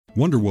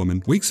Wonder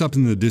Woman wakes up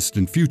in the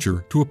distant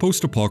future to a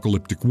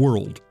post-apocalyptic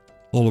world.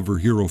 All of her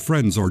hero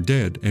friends are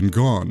dead and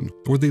gone,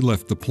 or they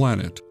left the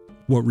planet.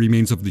 What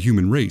remains of the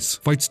human race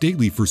fights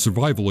daily for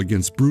survival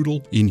against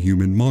brutal,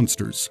 inhuman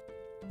monsters.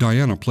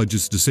 Diana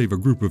pledges to save a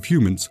group of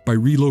humans by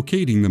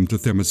relocating them to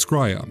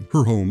Themyscira,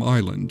 her home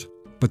island.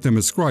 But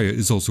Themyscira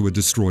is also a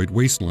destroyed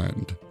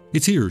wasteland.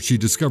 It's here she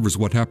discovers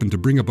what happened to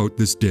bring about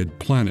this dead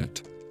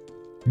planet.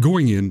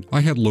 Going in,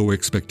 I had low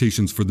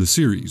expectations for the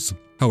series.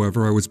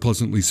 However, I was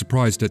pleasantly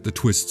surprised at the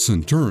twists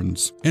and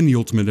turns, and the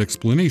ultimate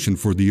explanation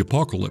for the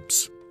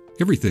apocalypse.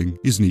 Everything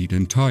is neat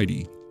and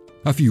tidy.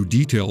 A few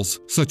details,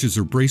 such as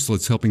her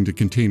bracelets helping to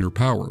contain her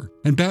power,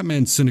 and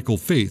Batman's cynical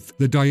faith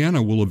that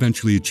Diana will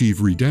eventually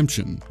achieve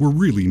redemption, were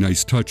really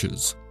nice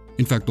touches.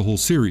 In fact, the whole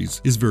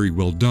series is very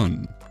well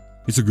done.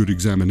 It's a good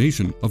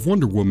examination of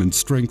Wonder Woman's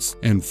strengths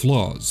and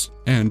flaws,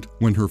 and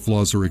when her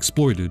flaws are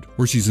exploited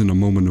or she's in a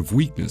moment of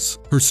weakness,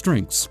 her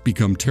strengths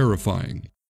become terrifying.